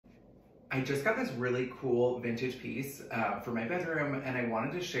I just got this really cool vintage piece for my bedroom, and I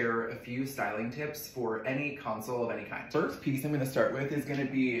wanted to share a few styling tips for any console of any kind. First piece I'm gonna start with is gonna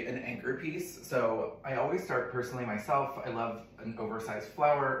be an anchor piece. So I always start personally myself. I love an oversized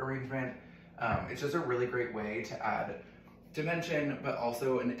flower arrangement. It's just a really great way to add dimension, but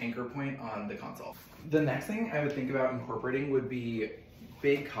also an anchor point on the console. The next thing I would think about incorporating would be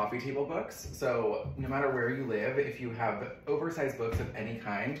big coffee table books. So no matter where you live, if you have oversized books of any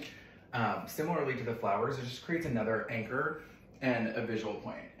kind, similarly to the flowers, it just creates another anchor and a visual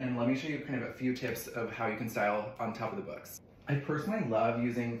point. And let me show you kind of a few tips of how you can style on top of the books. I personally love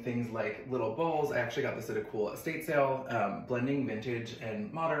using things like little bowls. I actually got this at a cool estate sale. Blending vintage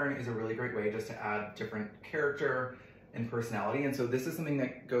and modern is a really great way just to add different character and personality. And so this is something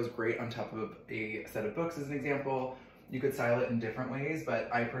that goes great on top of a set of books as an example. You could style it in different ways, but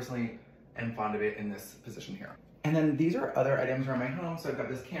I personally am fond of it in this position here. And then these are other items around my home. So I've got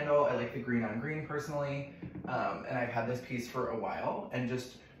this candle. I like the green on green personally. And I've had this piece for a while, and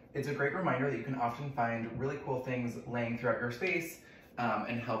just, it's a great reminder that you can often find really cool things laying throughout your space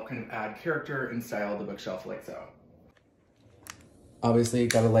and help kind of add character and style the bookshelf like so. Obviously,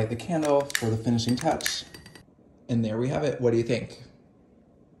 gotta light the candle for the finishing touch. And there we have it. What do you think?